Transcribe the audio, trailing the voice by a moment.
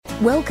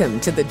Welcome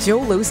to the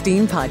Joel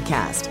Osteen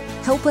Podcast.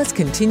 Help us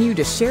continue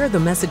to share the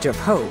message of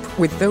hope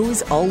with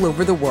those all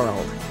over the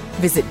world.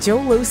 Visit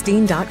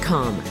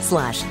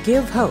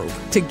joelosteen.com/give hope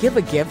to give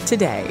a gift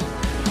today.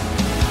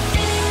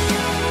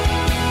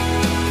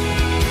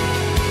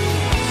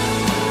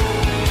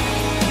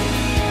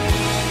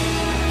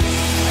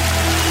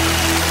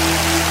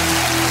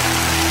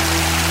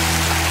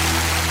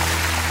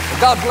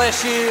 God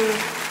bless you.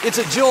 It's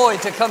a joy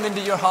to come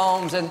into your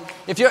homes. And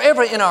if you're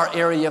ever in our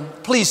area,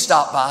 please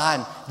stop by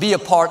and be a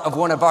part of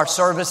one of our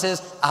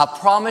services. I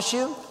promise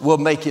you, we'll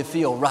make you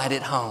feel right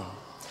at home.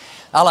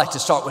 I like to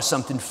start with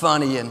something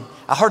funny. And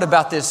I heard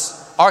about this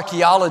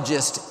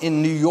archaeologist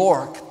in New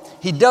York.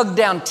 He dug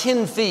down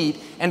 10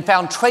 feet and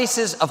found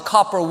traces of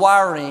copper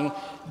wiring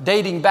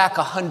dating back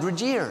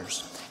 100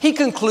 years. He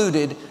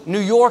concluded New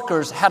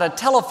Yorkers had a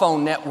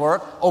telephone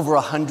network over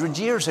 100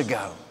 years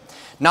ago.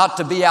 Not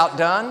to be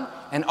outdone,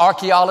 an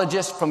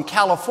archaeologist from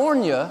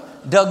California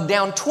dug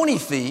down 20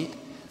 feet,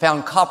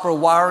 found copper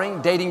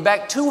wiring dating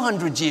back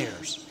 200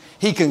 years.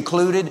 He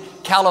concluded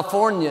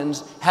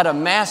Californians had a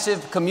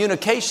massive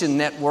communication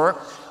network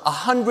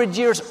 100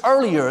 years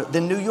earlier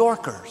than New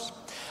Yorkers.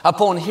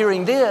 Upon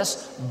hearing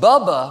this,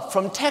 Bubba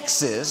from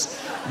Texas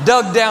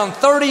dug down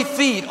 30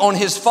 feet on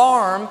his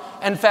farm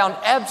and found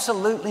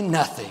absolutely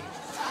nothing.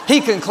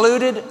 He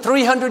concluded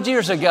 300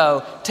 years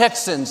ago,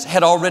 Texans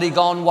had already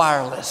gone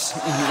wireless.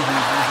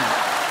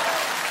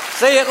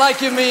 Say it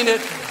like you mean it.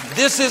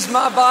 This is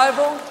my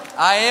Bible.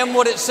 I am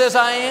what it says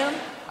I am.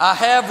 I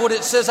have what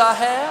it says I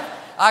have.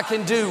 I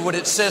can do what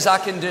it says I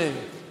can do.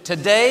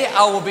 Today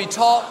I will be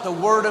taught the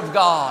Word of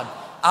God.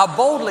 I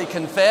boldly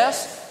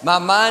confess, my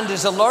mind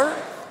is alert,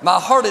 my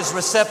heart is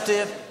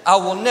receptive. I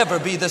will never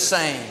be the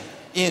same.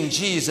 In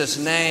Jesus'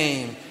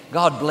 name,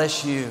 God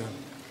bless you.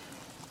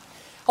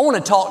 I want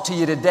to talk to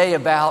you today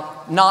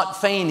about not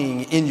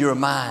fainting in your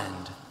mind.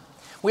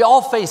 We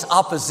all face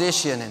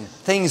opposition and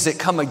things that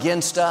come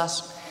against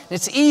us.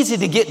 It's easy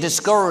to get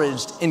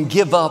discouraged and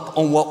give up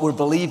on what we're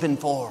believing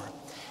for.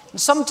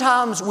 And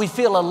sometimes we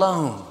feel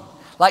alone,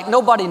 like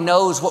nobody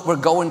knows what we're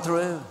going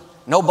through.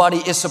 Nobody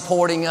is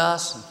supporting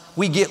us.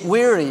 We get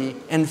weary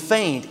and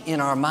faint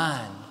in our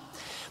mind.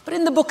 But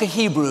in the book of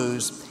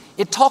Hebrews,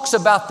 it talks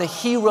about the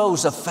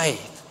heroes of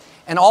faith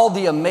and all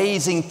the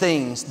amazing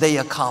things they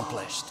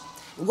accomplished.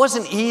 It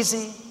wasn't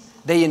easy.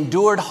 They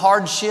endured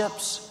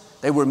hardships.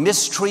 They were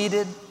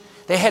mistreated.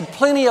 They had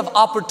plenty of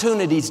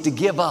opportunities to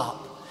give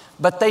up,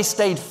 but they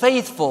stayed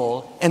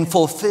faithful and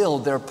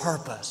fulfilled their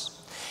purpose.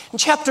 And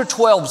chapter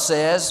 12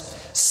 says,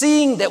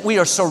 seeing that we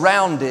are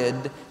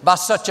surrounded by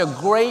such a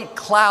great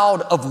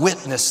cloud of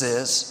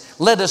witnesses,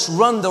 let us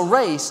run the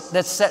race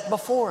that's set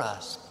before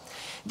us.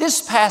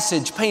 This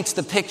passage paints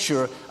the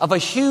picture of a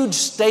huge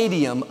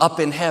stadium up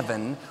in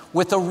heaven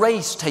with a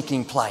race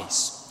taking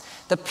place.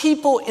 The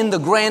people in the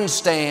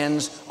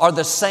grandstands are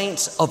the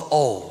saints of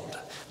old,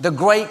 the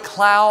great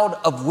cloud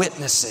of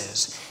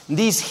witnesses.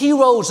 These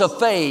heroes of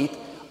faith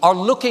are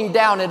looking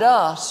down at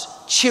us,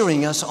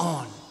 cheering us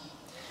on.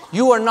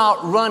 You are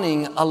not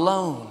running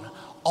alone.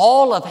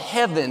 All of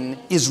heaven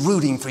is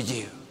rooting for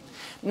you.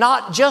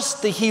 Not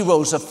just the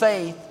heroes of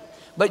faith,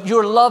 but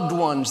your loved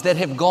ones that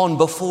have gone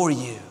before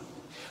you.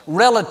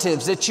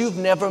 Relatives that you've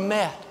never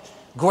met.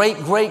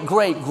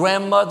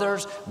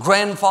 Great-grandmothers,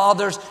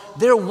 grandfathers,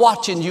 they're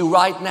watching you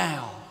right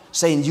now,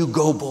 saying, you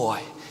go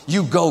boy,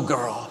 you go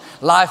girl.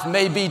 Life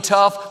may be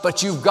tough,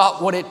 but you've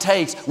got what it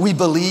takes. We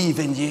believe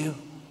in you.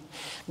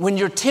 When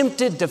you're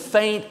tempted to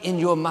faint in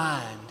your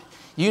mind,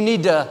 you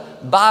need to,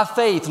 by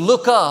faith,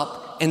 look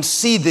up and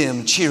see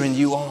them cheering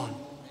you on.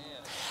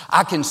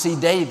 I can see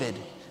David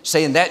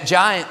saying, that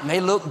giant may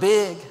look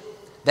big.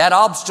 That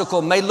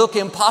obstacle may look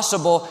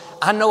impossible.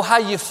 I know how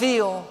you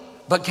feel,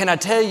 but can I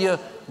tell you,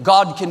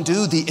 God can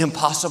do the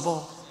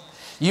impossible.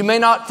 You may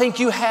not think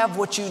you have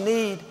what you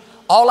need.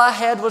 All I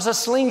had was a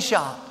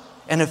slingshot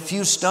and a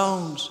few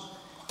stones.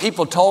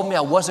 People told me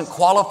I wasn't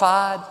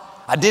qualified.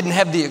 I didn't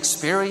have the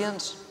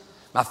experience.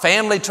 My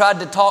family tried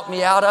to talk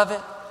me out of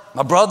it.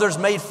 My brothers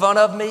made fun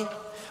of me.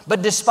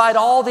 But despite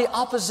all the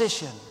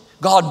opposition,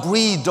 God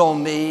breathed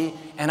on me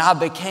and I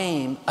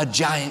became a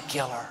giant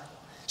killer.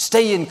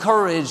 Stay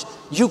encouraged.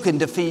 You can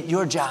defeat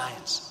your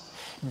giants.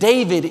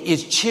 David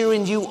is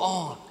cheering you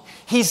on.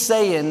 He's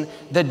saying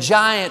the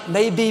giant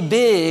may be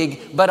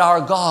big, but our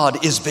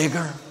God is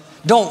bigger.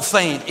 Don't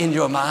faint in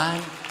your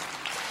mind.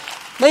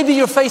 Maybe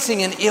you're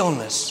facing an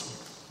illness.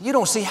 You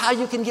don't see how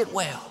you can get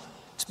well.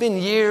 It's been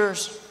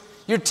years.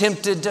 You're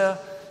tempted to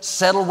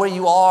settle where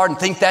you are and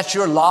think that's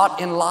your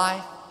lot in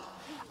life.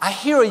 I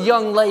hear a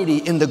young lady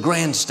in the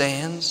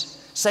grandstands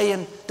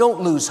saying,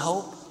 don't lose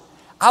hope.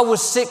 I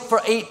was sick for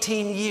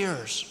 18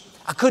 years.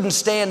 I couldn't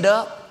stand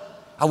up.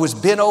 I was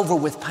bent over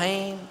with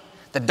pain.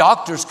 The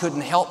doctors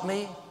couldn't help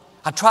me.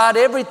 I tried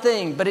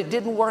everything, but it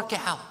didn't work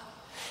out.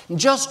 And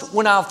just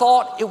when I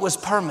thought it was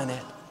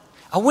permanent,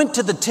 I went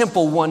to the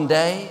temple one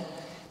day.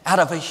 Out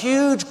of a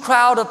huge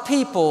crowd of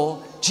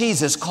people,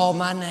 Jesus called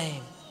my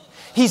name.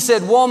 He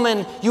said,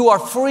 woman, you are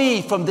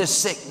free from this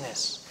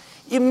sickness.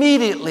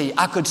 Immediately,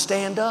 I could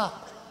stand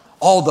up.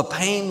 All the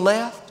pain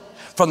left.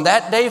 From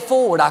that day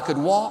forward, I could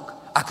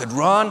walk, I could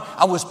run,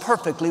 I was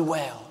perfectly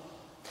well.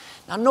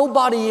 Now,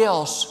 nobody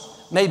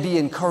else may be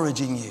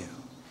encouraging you.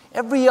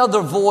 Every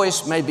other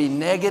voice may be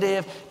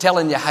negative,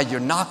 telling you how you're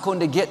not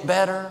going to get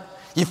better.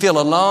 You feel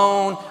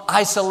alone,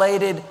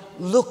 isolated.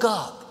 Look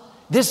up.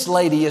 This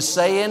lady is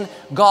saying,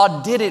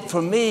 God did it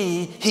for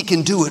me, He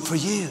can do it for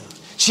you.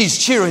 She's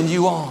cheering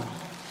you on.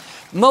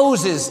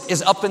 Moses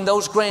is up in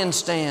those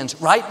grandstands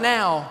right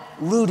now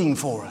rooting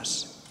for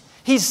us.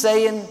 He's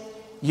saying,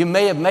 you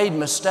may have made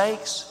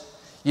mistakes.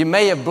 You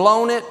may have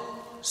blown it.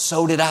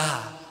 So did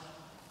I.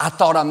 I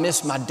thought I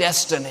missed my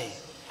destiny.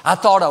 I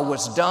thought I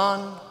was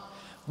done.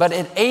 But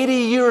at 80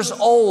 years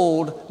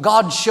old,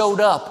 God showed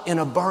up in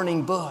a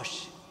burning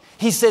bush.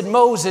 He said,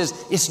 Moses,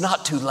 it's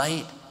not too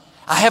late.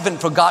 I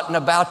haven't forgotten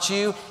about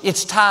you.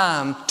 It's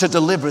time to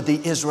deliver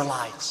the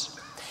Israelites.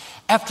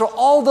 After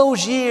all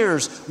those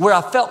years where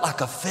I felt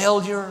like a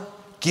failure,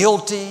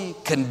 guilty,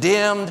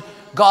 condemned,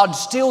 God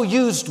still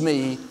used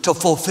me to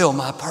fulfill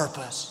my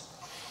purpose.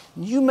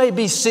 You may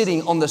be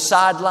sitting on the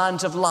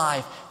sidelines of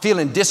life,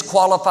 feeling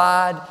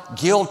disqualified,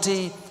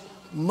 guilty.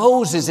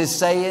 Moses is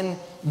saying,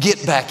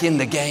 get back in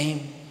the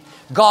game.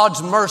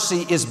 God's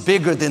mercy is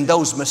bigger than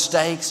those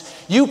mistakes.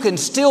 You can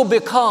still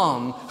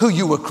become who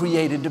you were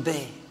created to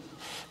be.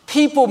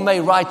 People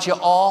may write you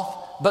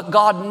off, but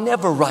God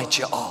never writes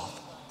you off.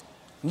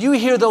 You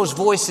hear those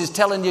voices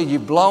telling you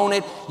you've blown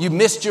it, you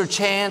missed your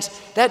chance.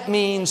 That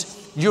means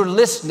you're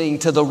listening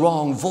to the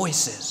wrong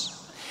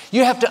voices.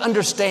 You have to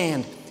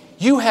understand,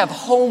 you have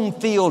home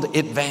field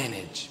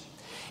advantage.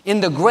 In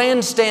the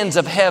grandstands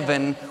of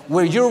heaven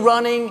where you're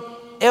running,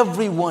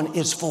 everyone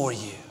is for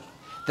you.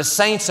 The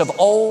saints of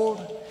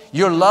old,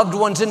 your loved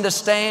ones in the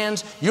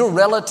stands, your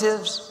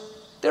relatives,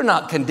 they're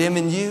not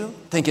condemning you,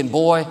 thinking,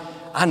 boy,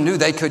 I knew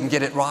they couldn't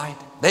get it right.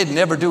 They'd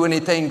never do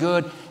anything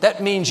good.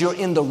 That means you're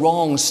in the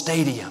wrong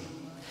stadium.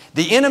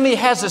 The enemy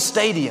has a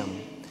stadium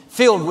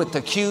filled with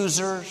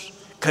accusers,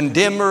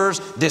 condemners,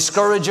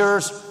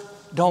 discouragers.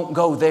 Don't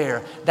go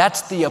there.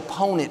 That's the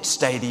opponent's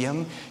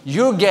stadium.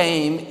 Your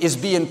game is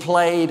being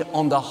played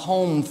on the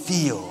home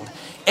field.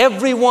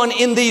 Everyone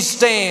in these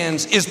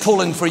stands is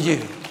pulling for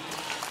you.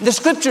 The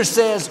scripture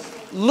says,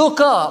 look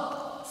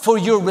up, for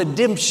your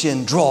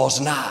redemption draws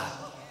nigh.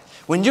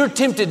 When you're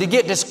tempted to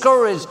get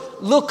discouraged,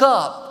 look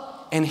up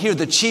and hear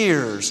the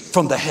cheers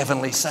from the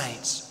heavenly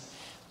saints.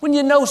 When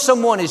you know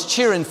someone is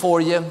cheering for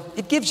you,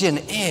 it gives you an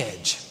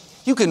edge.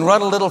 You can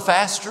run a little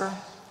faster,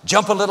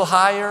 jump a little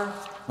higher,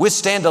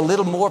 withstand a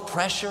little more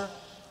pressure.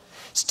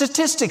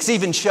 Statistics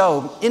even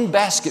show in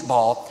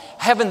basketball,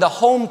 having the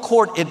home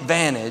court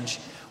advantage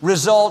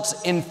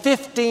results in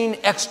 15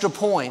 extra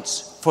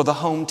points for the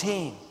home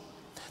team.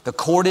 The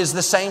court is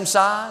the same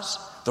size,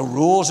 the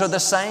rules are the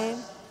same.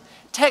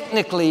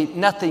 Technically,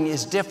 nothing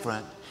is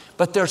different,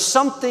 but there's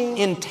something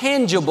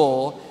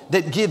intangible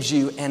that gives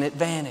you an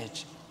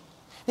advantage.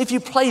 If you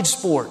played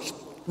sports,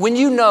 when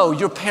you know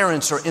your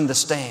parents are in the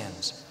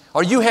stands,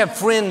 or you have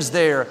friends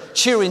there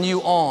cheering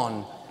you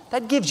on,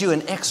 that gives you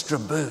an extra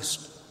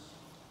boost.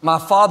 My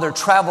father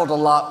traveled a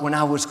lot when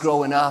I was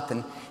growing up,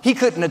 and he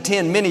couldn't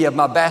attend many of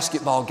my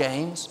basketball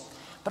games.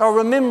 But I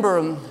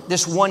remember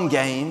this one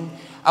game,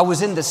 I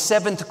was in the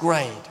 7th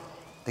grade.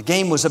 The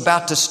game was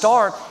about to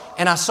start,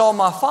 and I saw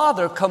my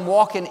father come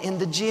walking in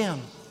the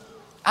gym.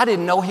 I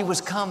didn't know he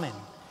was coming.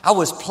 I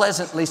was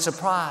pleasantly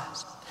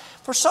surprised.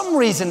 For some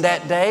reason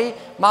that day,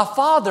 my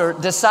father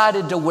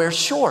decided to wear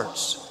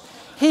shorts.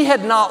 He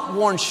had not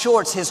worn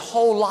shorts his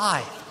whole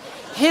life.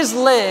 His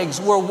legs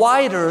were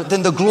wider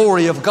than the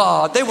glory of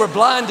God. They were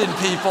blinding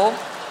people.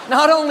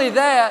 Not only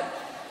that,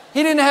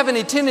 he didn't have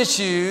any tennis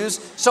shoes,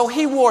 so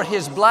he wore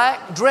his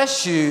black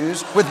dress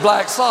shoes with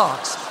black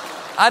socks.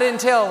 I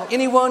didn't tell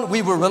anyone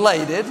we were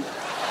related.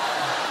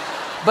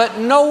 But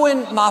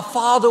knowing my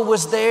father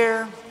was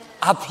there,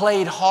 I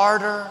played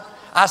harder.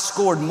 I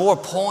scored more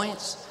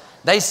points.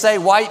 They say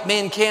white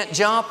men can't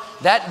jump.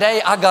 That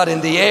day I got in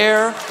the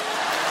air.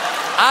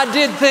 I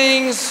did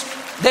things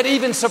that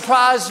even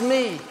surprised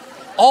me,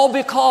 all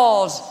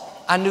because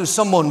I knew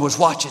someone was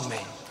watching me.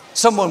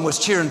 Someone was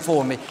cheering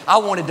for me. I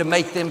wanted to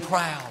make them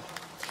proud.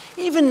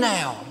 Even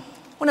now,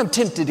 when I'm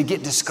tempted to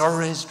get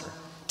discouraged, or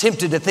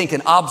tempted to think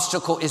an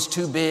obstacle is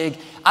too big,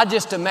 I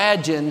just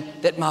imagine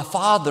that my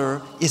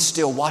Father is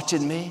still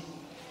watching me.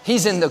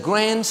 He's in the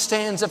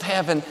grandstands of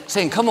heaven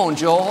saying, come on,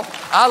 Joel,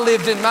 I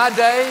lived in my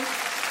day.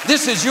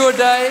 This is your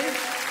day.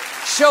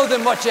 Show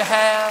them what you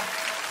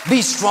have.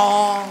 Be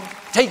strong.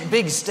 Take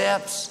big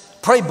steps.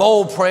 Pray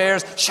bold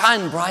prayers.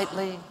 Shine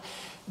brightly.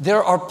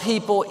 There are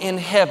people in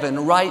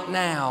heaven right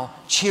now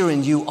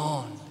cheering you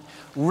on.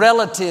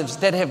 Relatives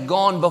that have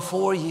gone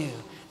before you.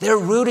 They're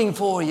rooting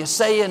for you,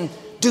 saying,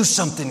 do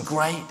something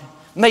great.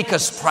 Make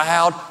us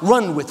proud.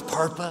 Run with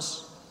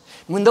purpose.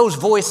 When those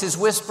voices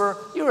whisper,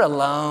 you're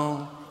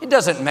alone. It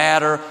doesn't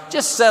matter.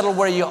 Just settle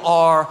where you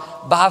are.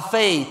 By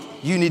faith,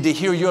 you need to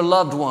hear your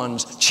loved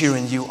ones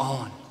cheering you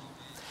on.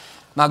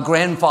 My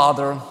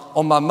grandfather,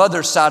 on my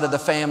mother's side of the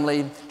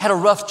family, had a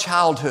rough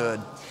childhood.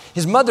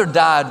 His mother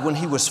died when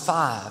he was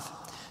 5.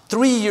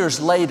 3 years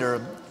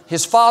later,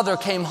 his father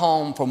came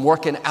home from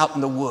working out in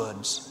the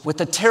woods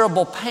with a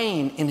terrible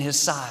pain in his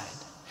side.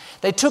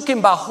 They took him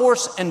by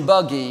horse and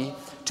buggy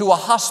to a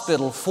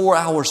hospital 4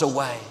 hours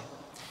away.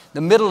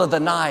 The middle of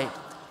the night,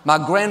 my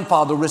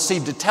grandfather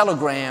received a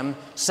telegram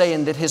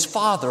saying that his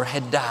father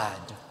had died.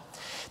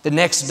 The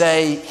next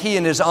day, he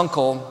and his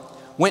uncle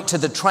went to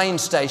the train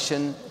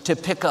station to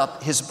pick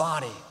up his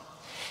body.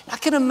 I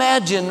can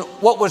imagine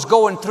what was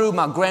going through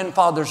my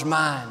grandfather's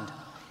mind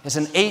as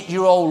an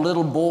 8-year-old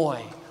little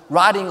boy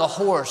riding a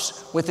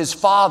horse with his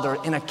father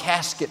in a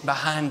casket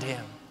behind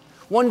him,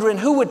 wondering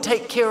who would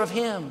take care of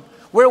him,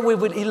 where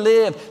would he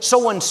live,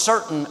 so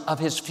uncertain of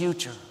his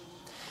future.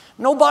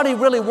 Nobody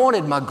really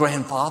wanted my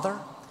grandfather.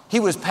 He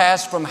was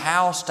passed from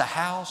house to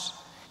house.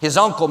 His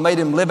uncle made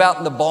him live out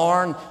in the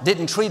barn,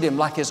 didn't treat him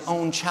like his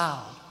own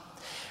child.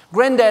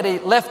 Granddaddy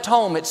left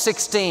home at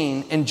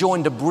 16 and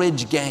joined a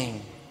bridge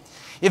gang.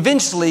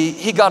 Eventually,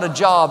 he got a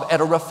job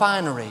at a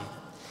refinery.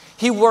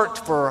 He worked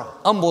for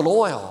Humboldt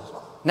Oil,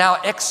 now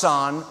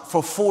Exxon,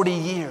 for 40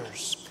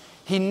 years.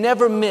 He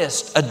never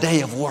missed a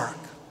day of work.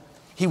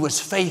 He was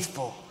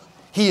faithful.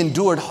 He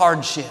endured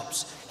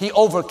hardships. He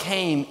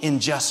overcame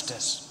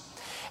injustice.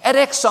 At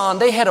Exxon,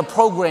 they had a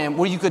program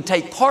where you could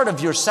take part of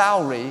your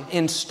salary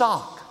in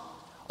stock.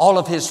 All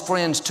of his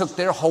friends took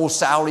their whole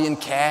salary in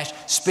cash,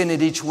 spent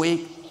it each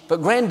week,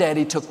 but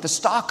Granddaddy took the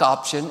stock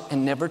option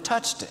and never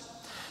touched it.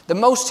 The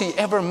most he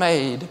ever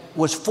made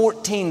was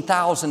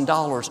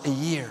 $14,000 a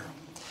year.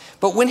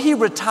 But when he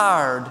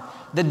retired,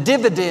 the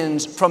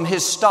dividends from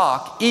his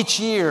stock each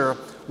year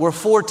were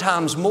 4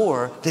 times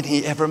more than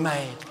he ever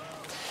made.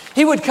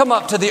 He would come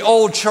up to the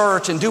old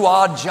church and do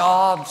odd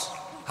jobs.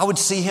 I would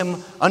see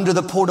him under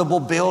the portable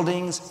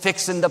buildings,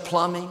 fixing the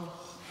plumbing.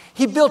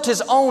 He built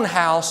his own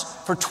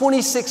house for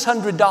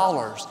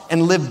 $2,600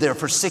 and lived there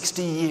for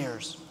 60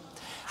 years.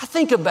 I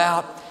think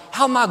about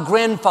how my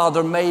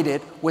grandfather made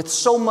it with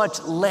so much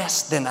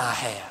less than I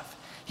have.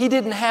 He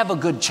didn't have a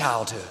good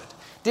childhood,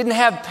 didn't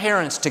have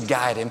parents to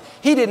guide him.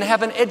 He didn't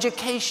have an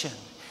education.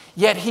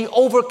 Yet he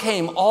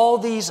overcame all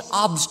these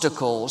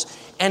obstacles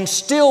and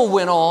still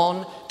went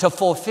on to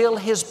fulfill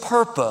his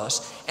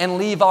purpose and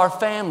leave our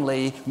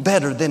family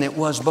better than it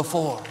was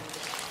before.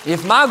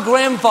 If my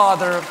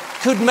grandfather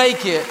could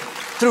make it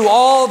through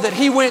all that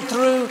he went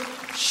through,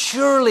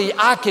 surely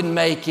I can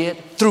make it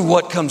through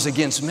what comes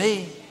against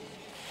me.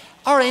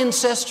 Our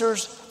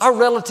ancestors, our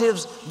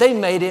relatives, they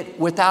made it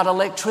without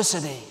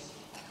electricity,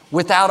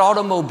 without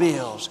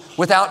automobiles,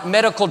 without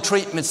medical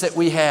treatments that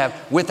we have,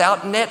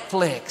 without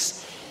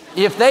Netflix.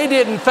 If they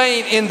didn't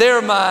faint in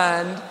their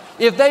mind,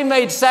 if they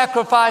made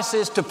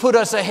sacrifices to put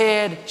us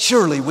ahead,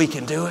 surely we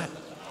can do it.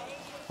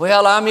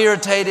 Well, I'm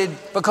irritated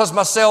because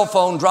my cell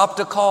phone dropped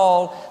a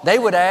call. They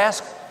would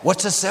ask,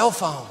 "What's a cell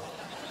phone?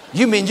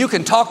 You mean you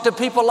can talk to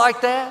people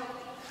like that?"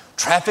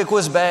 Traffic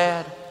was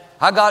bad.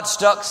 I got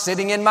stuck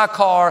sitting in my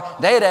car.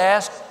 They'd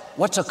ask,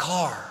 "What's a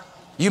car?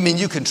 You mean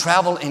you can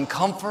travel in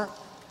comfort?"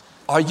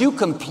 Are you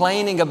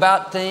complaining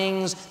about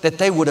things that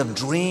they would have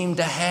dreamed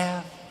to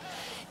have?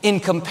 In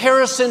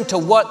comparison to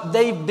what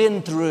they've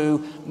been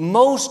through,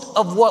 most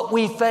of what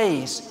we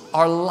face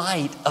are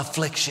light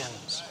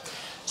afflictions.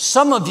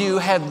 Some of you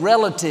have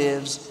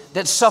relatives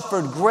that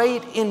suffered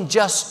great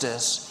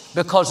injustice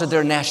because of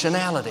their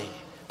nationality,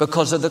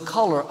 because of the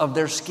color of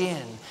their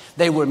skin.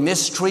 They were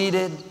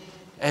mistreated,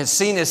 as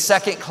seen as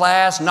second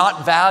class,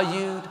 not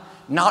valued,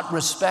 not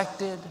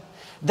respected.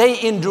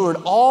 They endured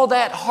all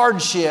that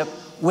hardship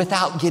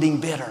without getting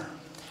bitter.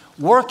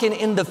 Working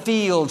in the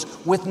fields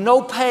with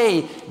no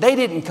pay, they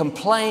didn't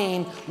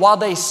complain. While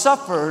they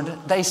suffered,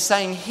 they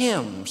sang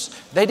hymns.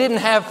 They didn't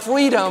have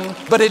freedom,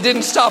 but it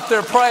didn't stop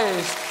their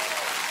praise.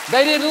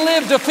 They didn't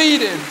live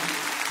defeated.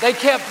 They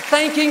kept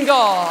thanking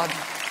God,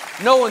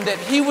 knowing that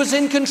He was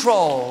in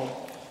control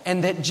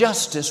and that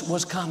justice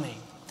was coming.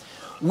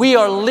 We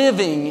are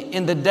living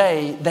in the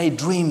day they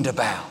dreamed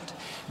about.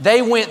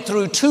 They went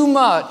through too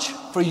much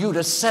for you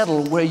to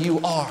settle where you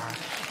are.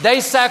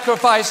 They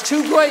sacrificed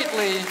too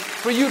greatly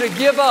for you to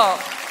give up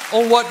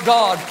on what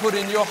God put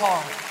in your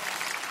heart.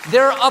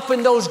 They're up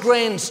in those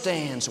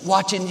grandstands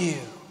watching you,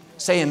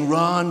 saying,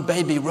 "Run,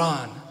 baby,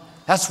 run."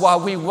 That's why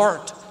we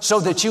worked,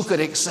 so that you could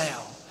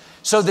excel,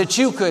 so that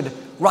you could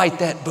write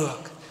that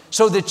book,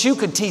 so that you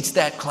could teach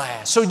that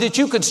class, so that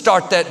you could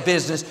start that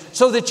business,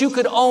 so that you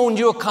could own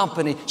your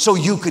company, so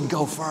you could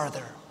go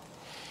further.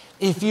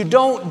 If you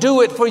don't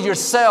do it for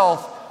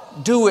yourself,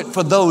 do it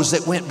for those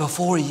that went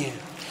before you.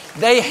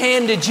 They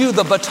handed you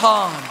the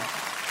baton.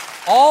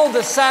 All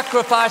the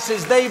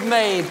sacrifices they've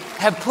made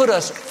have put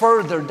us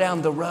further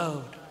down the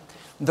road.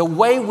 The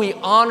way we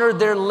honor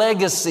their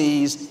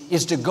legacies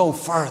is to go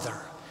further,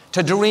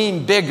 to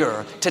dream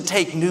bigger, to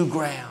take new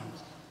ground.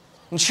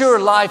 And sure,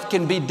 life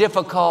can be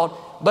difficult,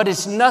 but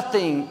it's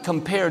nothing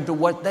compared to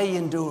what they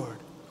endured,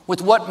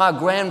 with what my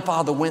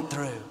grandfather went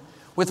through,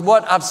 with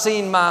what I've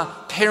seen my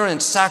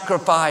parents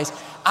sacrifice.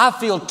 I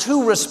feel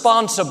too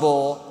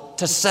responsible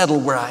to settle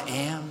where I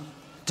am,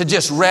 to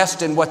just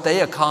rest in what they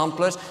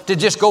accomplished, to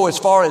just go as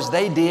far as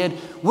they did.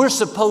 We're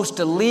supposed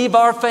to leave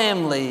our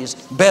families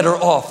better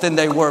off than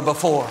they were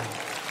before.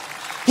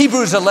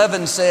 Hebrews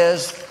 11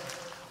 says,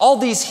 all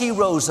these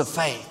heroes of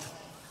faith,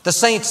 the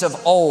saints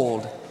of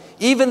old,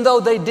 even though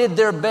they did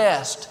their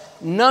best,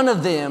 none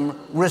of them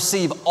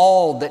received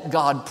all that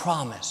God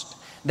promised.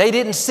 They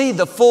didn't see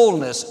the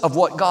fullness of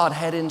what God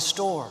had in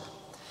store.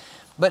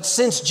 But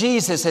since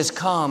Jesus has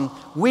come,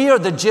 we are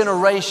the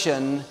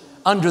generation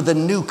under the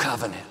new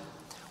covenant.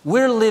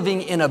 We're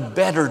living in a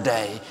better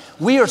day.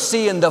 We are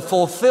seeing the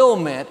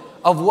fulfillment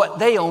of what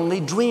they only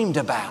dreamed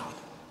about.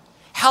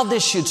 How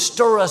this should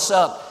stir us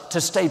up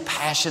to stay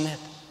passionate,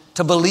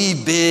 to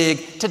believe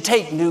big, to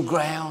take new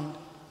ground.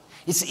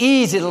 It's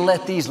easy to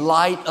let these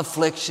light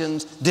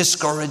afflictions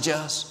discourage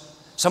us.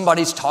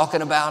 Somebody's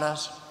talking about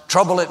us,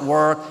 trouble at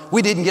work,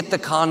 we didn't get the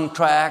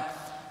contract.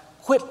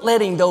 Quit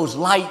letting those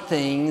light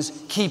things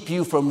keep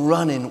you from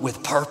running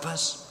with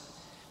purpose.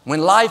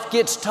 When life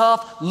gets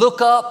tough, look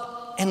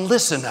up and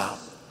listen up.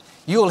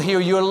 You'll hear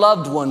your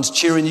loved ones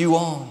cheering you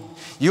on.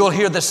 You'll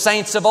hear the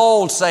saints of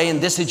old saying,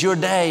 this is your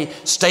day,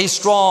 stay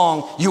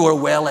strong, you are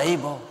well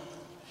able.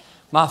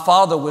 My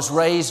father was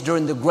raised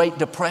during the Great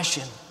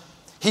Depression.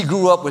 He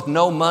grew up with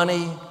no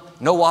money,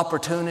 no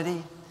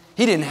opportunity.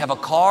 He didn't have a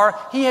car,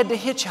 he had to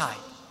hitchhike.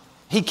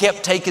 He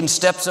kept taking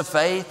steps of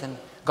faith and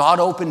God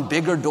opened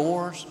bigger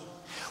doors.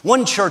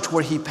 One church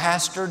where he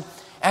pastored,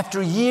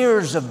 after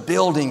years of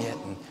building it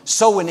and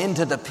sowing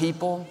into the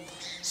people,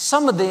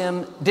 some of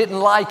them didn't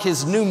like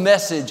his new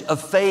message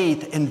of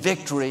faith and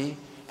victory,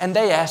 and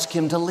they asked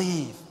him to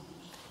leave.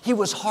 He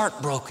was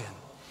heartbroken.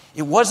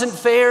 It wasn't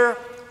fair,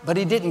 but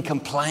he didn't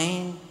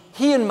complain.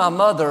 He and my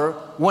mother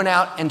went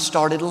out and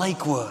started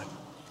Lakewood.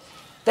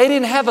 They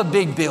didn't have a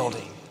big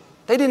building.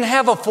 They didn't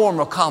have a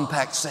former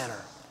compact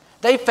center.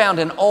 They found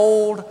an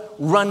old,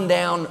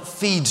 rundown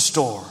feed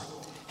store.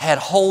 Had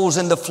holes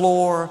in the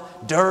floor,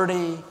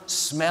 dirty,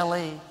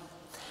 smelly.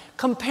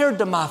 Compared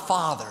to my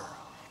father,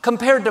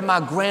 compared to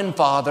my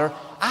grandfather,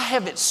 I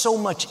have it so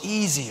much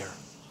easier.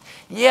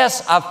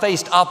 Yes, I've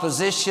faced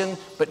opposition,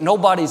 but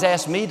nobody's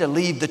asked me to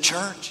leave the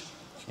church.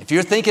 If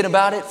you're thinking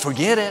about it,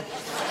 forget it.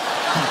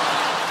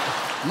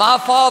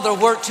 My father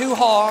worked too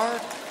hard.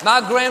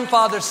 My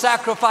grandfather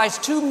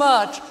sacrificed too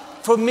much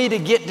for me to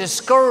get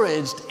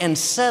discouraged and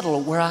settle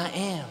where I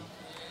am.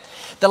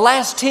 The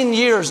last 10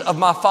 years of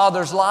my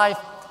father's life,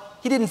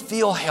 he didn't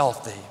feel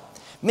healthy.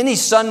 Many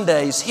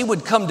Sundays, he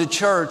would come to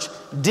church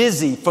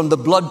dizzy from the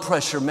blood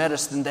pressure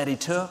medicine that he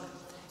took.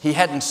 He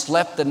hadn't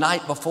slept the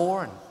night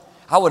before, and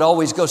I would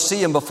always go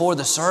see him before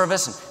the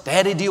service. And,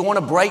 Daddy, do you want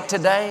a break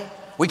today?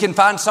 We can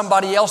find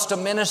somebody else to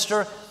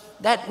minister.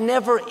 That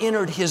never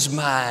entered his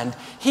mind.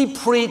 He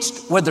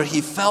preached whether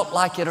he felt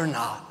like it or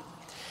not.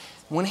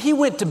 When he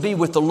went to be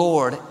with the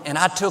Lord and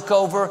I took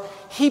over,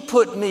 he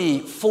put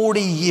me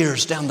 40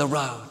 years down the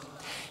road.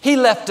 He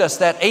left us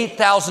that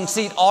 8,000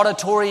 seat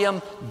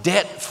auditorium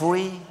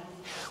debt-free.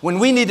 When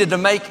we needed to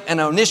make an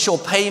initial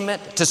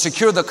payment to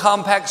secure the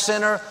compact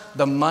center,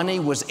 the money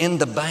was in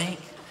the bank.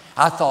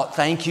 I thought,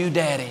 thank you,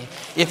 Daddy.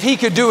 If he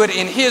could do it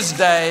in his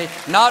day,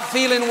 not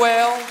feeling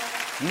well,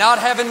 not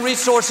having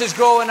resources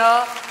growing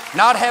up,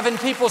 not having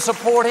people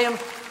support him,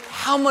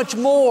 how much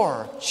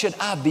more should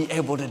I be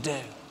able to do?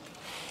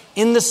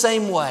 In the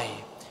same way,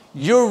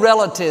 your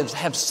relatives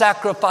have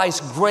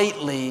sacrificed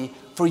greatly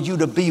for you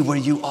to be where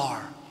you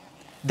are.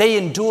 They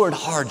endured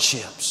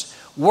hardships,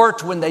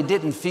 worked when they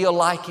didn't feel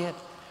like it,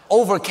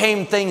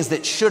 overcame things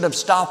that should have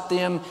stopped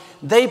them.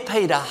 They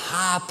paid a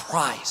high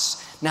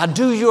price. Now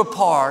do your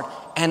part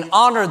and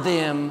honor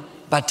them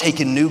by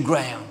taking new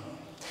ground.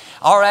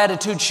 Our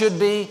attitude should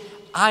be,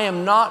 I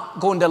am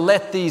not going to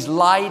let these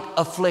light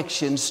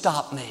afflictions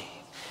stop me.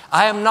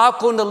 I am not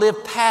going to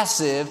live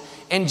passive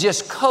and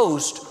just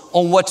coast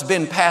on what's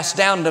been passed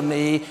down to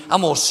me.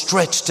 I'm going to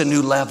stretch to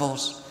new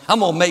levels. I'm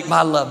going to make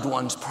my loved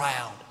ones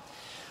proud.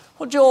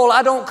 Well, Joel,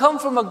 I don't come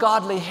from a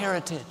godly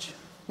heritage.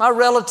 My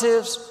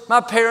relatives,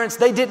 my parents,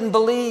 they didn't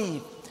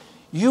believe.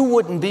 You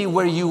wouldn't be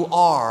where you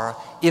are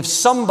if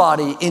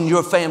somebody in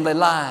your family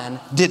line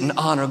didn't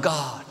honor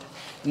God.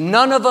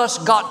 None of us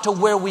got to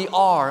where we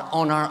are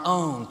on our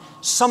own.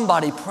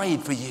 Somebody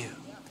prayed for you.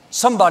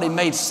 Somebody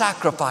made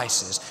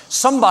sacrifices.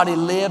 Somebody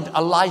lived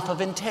a life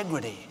of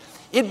integrity.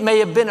 It may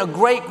have been a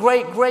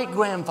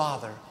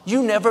great-great-great-grandfather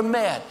you never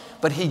met,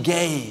 but he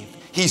gave,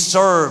 he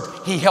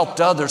served, he helped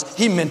others,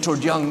 he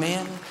mentored young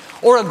men.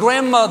 Or a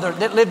grandmother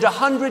that lived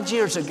 100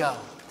 years ago.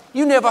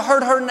 You never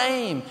heard her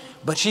name,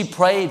 but she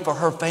prayed for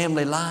her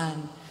family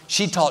line.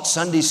 She taught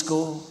Sunday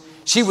school.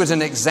 She was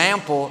an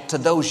example to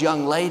those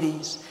young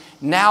ladies.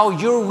 Now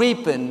you're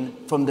reaping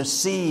from the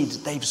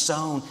seeds they've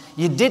sown.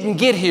 You didn't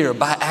get here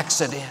by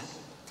accident.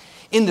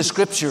 In the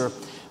scripture,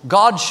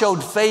 God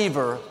showed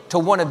favor to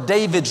one of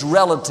David's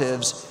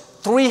relatives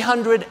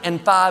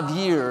 305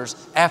 years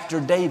after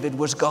David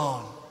was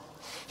gone.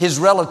 His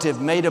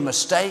relative made a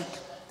mistake.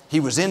 He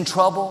was in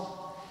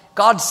trouble.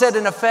 God said,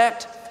 in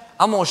effect,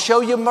 I'm going to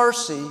show you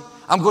mercy.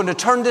 I'm going to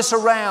turn this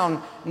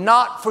around,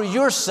 not for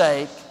your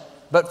sake,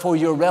 but for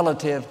your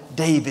relative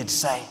David's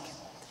sake.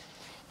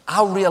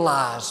 I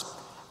realize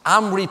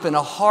I'm reaping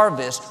a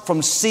harvest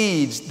from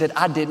seeds that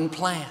I didn't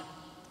plant.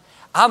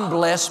 I'm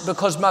blessed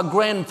because my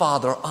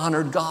grandfather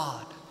honored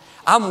God.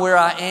 I'm where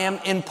I am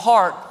in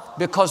part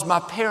because my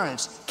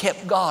parents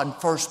kept God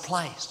first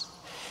place.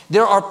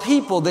 There are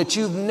people that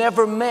you've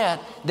never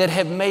met that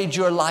have made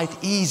your life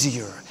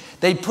easier.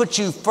 They put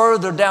you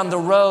further down the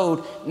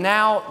road.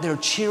 Now they're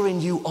cheering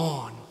you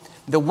on.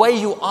 The way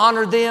you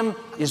honor them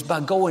is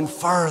by going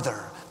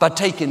further, by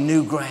taking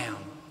new ground.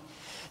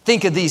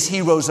 Think of these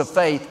heroes of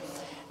faith.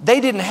 They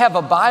didn't have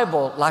a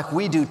Bible like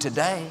we do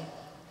today.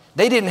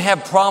 They didn't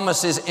have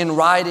promises in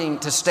writing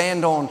to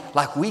stand on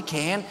like we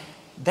can.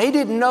 They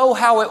didn't know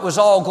how it was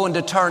all going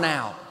to turn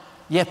out,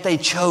 yet they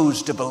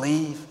chose to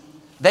believe.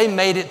 They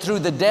made it through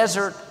the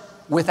desert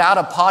without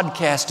a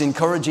podcast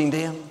encouraging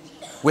them,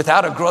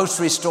 without a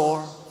grocery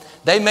store.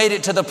 They made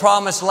it to the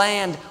promised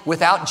land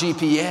without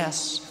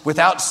GPS,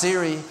 without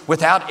Siri,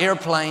 without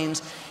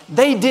airplanes.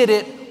 They did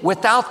it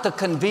without the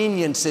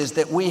conveniences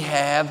that we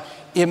have.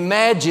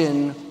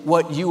 Imagine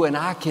what you and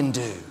I can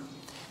do.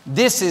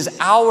 This is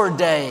our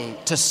day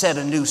to set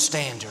a new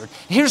standard.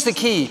 Here's the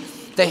key.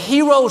 The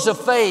heroes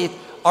of faith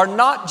are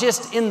not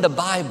just in the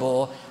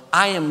Bible.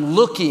 I am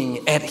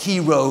looking at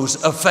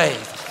heroes of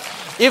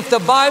faith. If the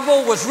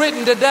Bible was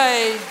written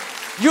today,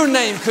 your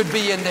name could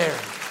be in there.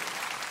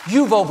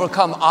 You've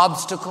overcome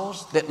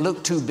obstacles that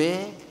look too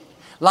big.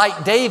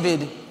 Like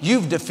David,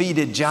 you've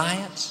defeated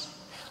giants.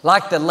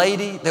 Like the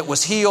lady that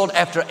was healed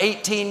after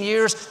 18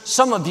 years,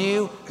 some of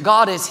you,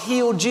 God has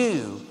healed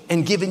you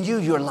and given you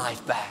your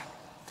life back.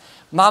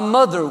 My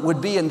mother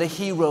would be in the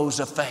heroes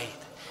of faith.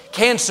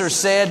 Cancer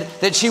said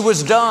that she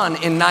was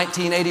done in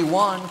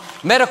 1981.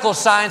 Medical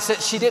science said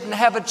she didn't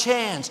have a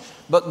chance.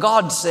 But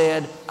God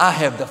said, I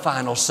have the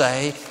final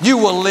say. You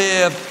will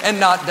live and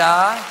not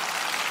die.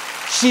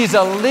 She's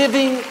a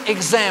living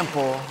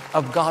example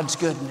of God's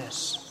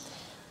goodness.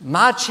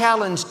 My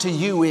challenge to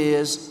you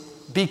is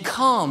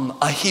become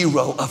a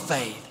hero of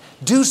faith.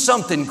 Do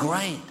something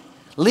great.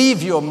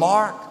 Leave your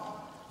mark.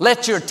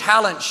 Let your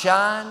talent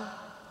shine.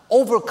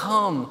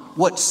 Overcome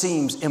what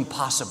seems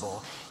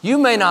impossible. You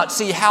may not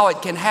see how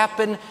it can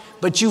happen,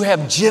 but you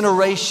have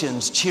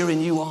generations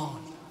cheering you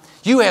on.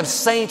 You have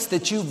saints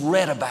that you've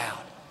read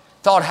about,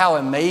 thought how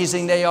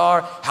amazing they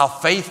are, how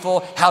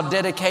faithful, how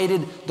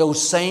dedicated.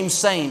 Those same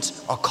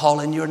saints are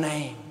calling your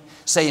name,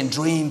 saying,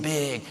 dream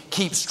big,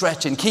 keep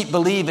stretching, keep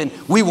believing.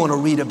 We want to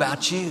read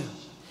about you.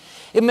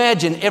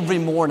 Imagine every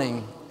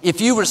morning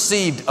if you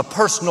received a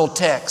personal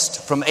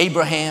text from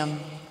Abraham,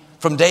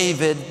 from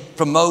David,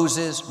 from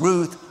Moses,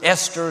 Ruth,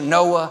 Esther,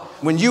 Noah.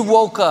 When you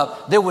woke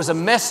up, there was a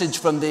message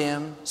from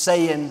them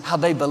saying how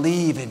they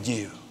believe in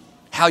you,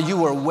 how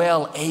you are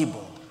well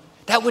able.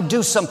 That would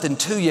do something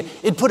to you.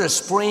 It'd put a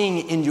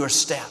spring in your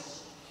step.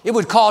 It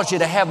would cause you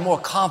to have more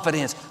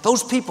confidence.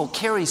 Those people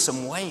carry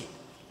some weight.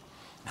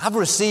 I've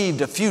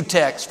received a few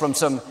texts from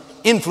some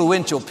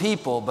influential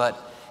people,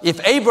 but if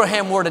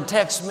Abraham were to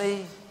text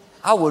me,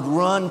 I would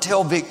run,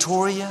 tell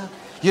Victoria,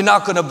 you're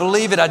not going to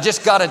believe it. I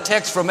just got a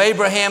text from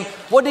Abraham.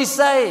 What did he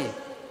say?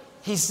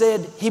 He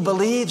said he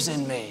believes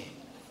in me,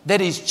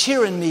 that he's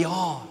cheering me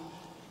on.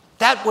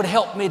 That would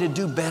help me to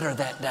do better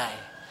that day.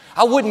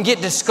 I wouldn't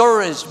get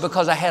discouraged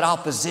because I had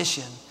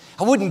opposition.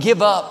 I wouldn't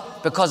give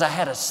up because I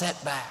had a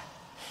setback.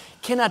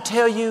 Can I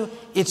tell you,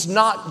 it's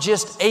not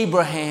just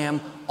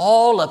Abraham.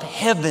 All of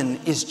heaven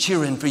is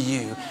cheering for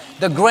you.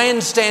 The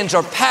grandstands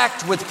are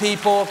packed with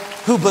people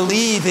who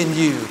believe in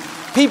you,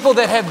 people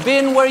that have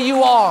been where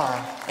you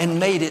are and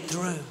made it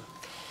through.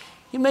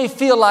 You may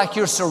feel like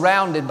you're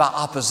surrounded by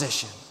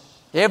opposition.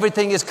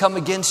 Everything has come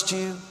against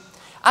you.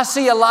 I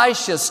see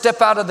Elisha step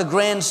out of the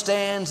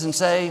grandstands and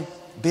say,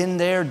 been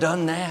there,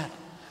 done that.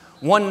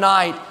 One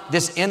night,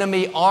 this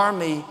enemy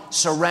army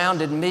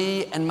surrounded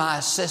me and my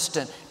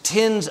assistant.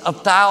 Tens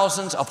of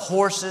thousands of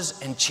horses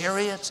and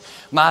chariots.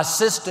 My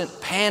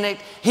assistant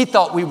panicked. He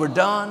thought we were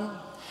done.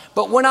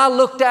 But when I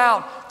looked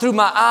out through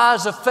my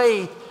eyes of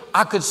faith,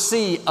 I could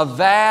see a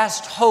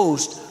vast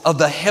host of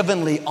the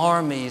heavenly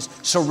armies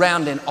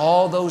surrounding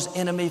all those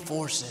enemy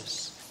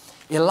forces.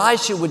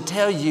 Elisha would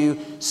tell you,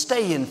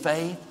 stay in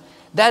faith.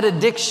 That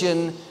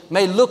addiction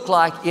may look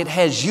like it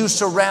has you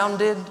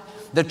surrounded.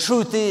 The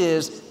truth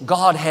is,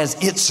 God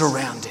has it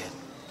surrounded.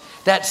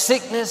 That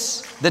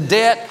sickness, the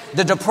debt,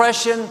 the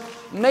depression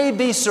may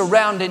be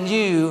surrounding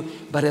you,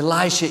 but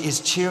Elisha is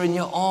cheering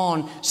you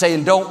on,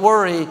 saying, don't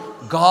worry,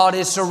 God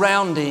is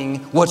surrounding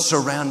what's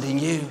surrounding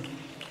you.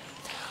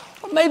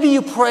 Or maybe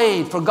you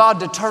prayed for God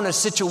to turn a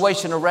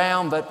situation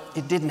around, but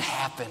it didn't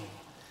happen.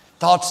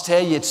 Thoughts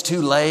tell you it's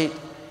too late.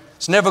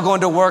 It's never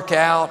going to work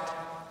out.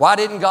 Why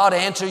didn't God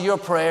answer your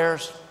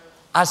prayers?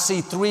 I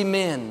see 3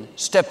 men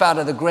step out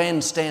of the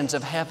grandstands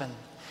of heaven.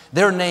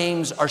 Their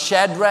names are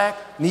Shadrach,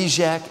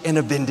 Meshach, and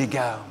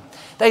Abednego.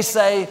 They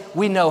say,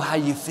 we know how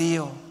you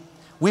feel.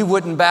 We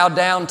wouldn't bow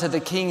down to the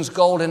king's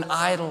golden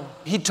idol.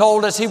 He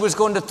told us he was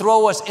going to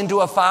throw us into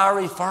a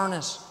fiery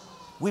furnace.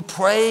 We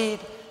prayed.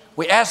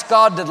 We asked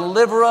God to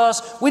deliver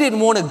us. We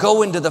didn't want to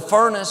go into the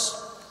furnace,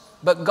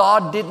 but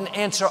God didn't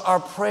answer our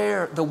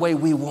prayer the way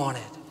we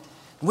wanted.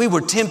 We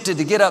were tempted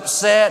to get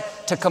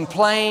upset, to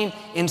complain.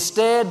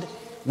 Instead,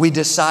 we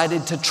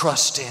decided to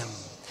trust him.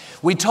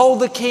 We told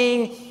the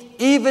king,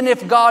 even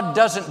if God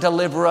doesn't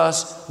deliver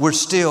us, we're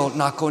still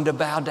not going to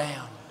bow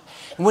down.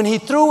 And when he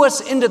threw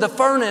us into the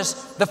furnace,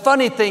 the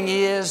funny thing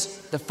is,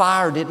 the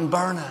fire didn't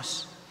burn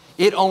us.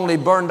 It only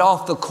burned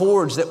off the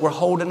cords that were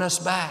holding us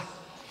back.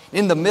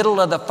 In the middle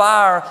of the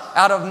fire,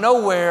 out of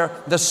nowhere,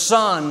 the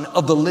Son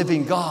of the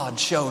living God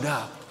showed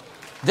up.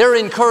 Their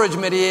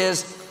encouragement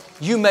is,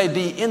 you may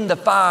be in the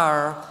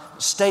fire,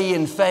 stay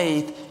in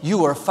faith,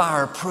 you are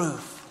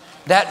fireproof.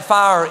 That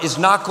fire is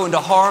not going to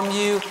harm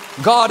you.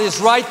 God is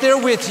right there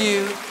with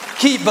you.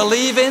 Keep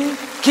believing,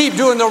 keep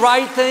doing the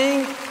right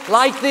thing.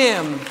 Like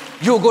them,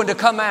 you're going to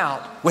come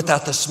out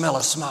without the smell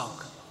of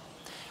smoke.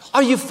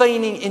 Are you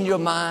fainting in your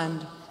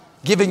mind?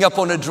 Giving up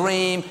on a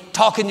dream,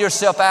 talking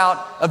yourself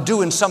out of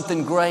doing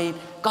something great?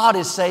 God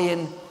is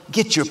saying,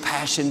 get your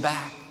passion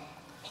back.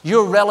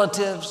 Your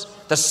relatives,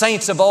 the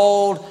saints of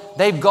old,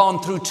 they've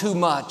gone through too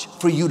much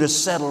for you to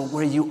settle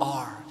where you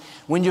are.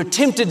 When you're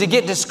tempted to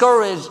get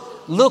discouraged,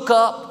 look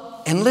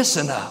up and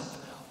listen up.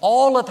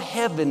 All of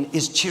heaven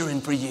is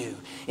cheering for you.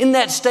 In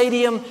that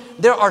stadium,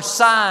 there are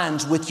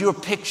signs with your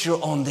picture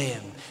on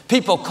them.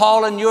 People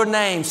calling your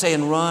name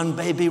saying, run,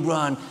 baby,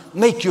 run.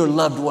 Make your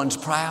loved ones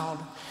proud.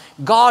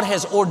 God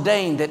has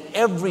ordained that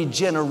every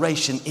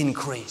generation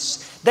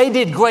increase. They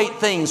did great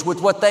things with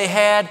what they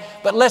had,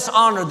 but let's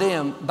honor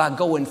them by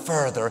going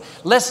further.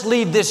 Let's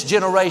leave this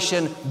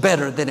generation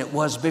better than it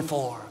was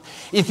before.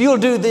 If you'll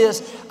do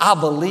this, I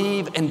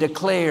believe and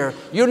declare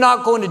you're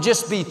not going to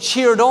just be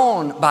cheered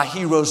on by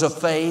heroes of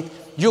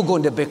faith. You're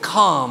going to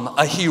become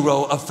a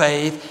hero of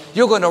faith.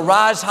 You're going to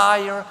rise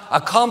higher,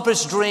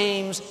 accomplish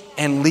dreams,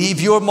 and leave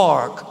your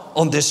mark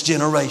on this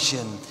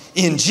generation.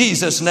 In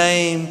Jesus'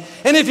 name.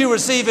 And if you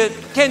receive it,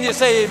 can you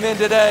say amen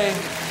today?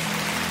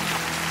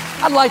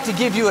 I'd like to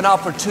give you an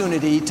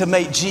opportunity to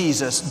make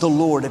Jesus the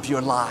Lord of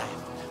your life.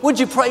 Would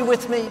you pray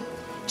with me?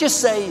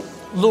 Just say,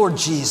 Lord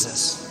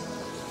Jesus,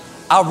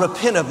 I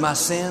repent of my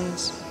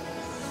sins.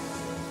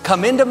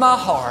 Come into my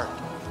heart.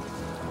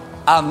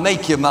 I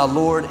make you my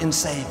Lord and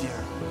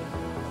Savior.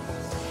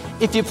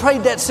 If you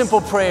prayed that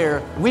simple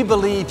prayer, we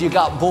believe you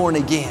got born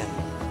again.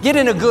 Get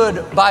in a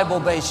good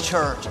Bible-based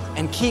church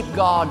and keep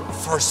God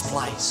first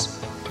place.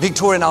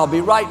 Victoria and I'll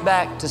be right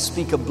back to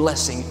speak a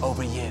blessing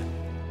over you.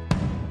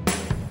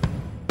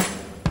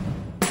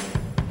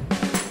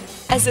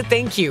 As a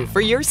thank you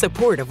for your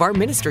support of our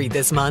ministry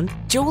this month,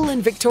 Joel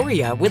and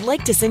Victoria would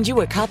like to send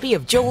you a copy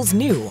of Joel's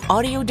new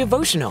audio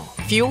devotional,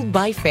 Fueled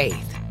by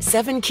Faith,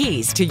 7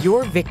 Keys to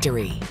Your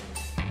Victory.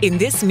 In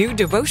this new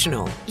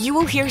devotional, you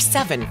will hear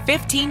 7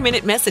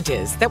 15-minute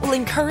messages that will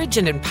encourage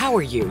and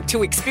empower you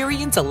to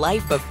experience a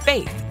life of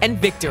faith and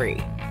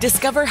victory.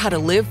 Discover how to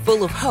live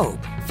full of hope,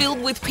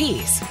 filled with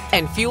peace,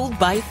 and fueled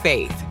by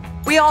faith.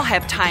 We all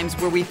have times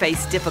where we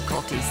face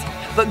difficulties,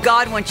 but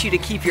God wants you to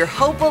keep your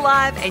hope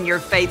alive and your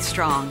faith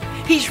strong.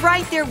 He's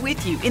right there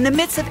with you in the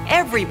midst of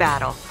every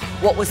battle.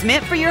 What was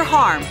meant for your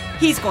harm,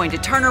 He's going to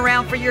turn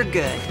around for your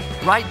good.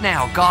 Right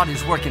now, God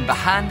is working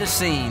behind the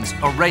scenes,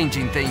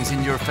 arranging things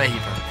in your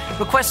favor.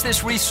 Request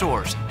this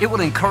resource. It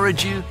will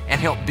encourage you and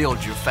help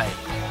build your faith.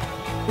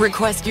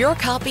 Request your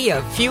copy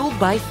of Fueled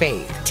by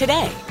Faith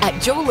today at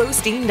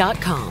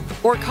joelosteen.com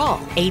or call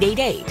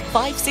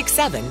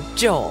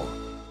 888-567-JOEL.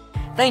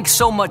 Thanks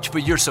so much for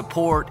your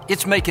support.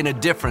 It's making a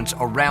difference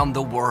around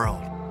the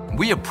world.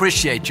 We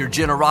appreciate your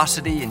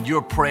generosity and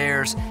your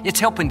prayers. It's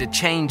helping to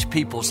change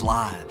people's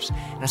lives.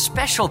 And a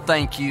special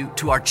thank you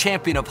to our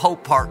Champion of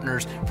Hope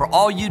partners for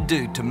all you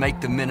do to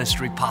make the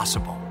ministry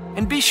possible.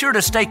 And be sure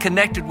to stay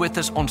connected with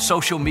us on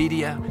social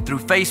media through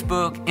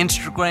Facebook,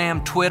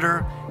 Instagram,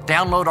 Twitter.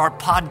 Download our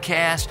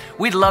podcast.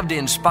 We'd love to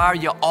inspire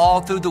you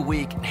all through the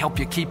week and help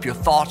you keep your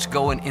thoughts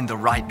going in the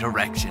right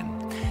direction.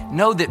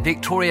 Know that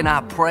Victoria and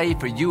I pray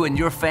for you and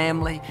your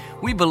family.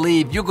 We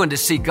believe you're going to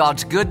see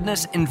God's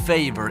goodness and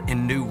favor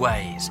in new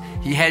ways.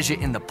 He has you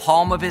in the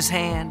palm of His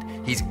hand.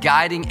 He's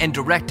guiding and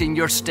directing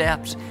your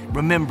steps.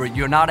 Remember,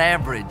 you're not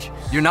average.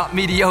 You're not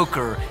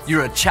mediocre.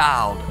 You're a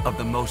child of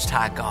the Most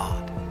High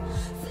God.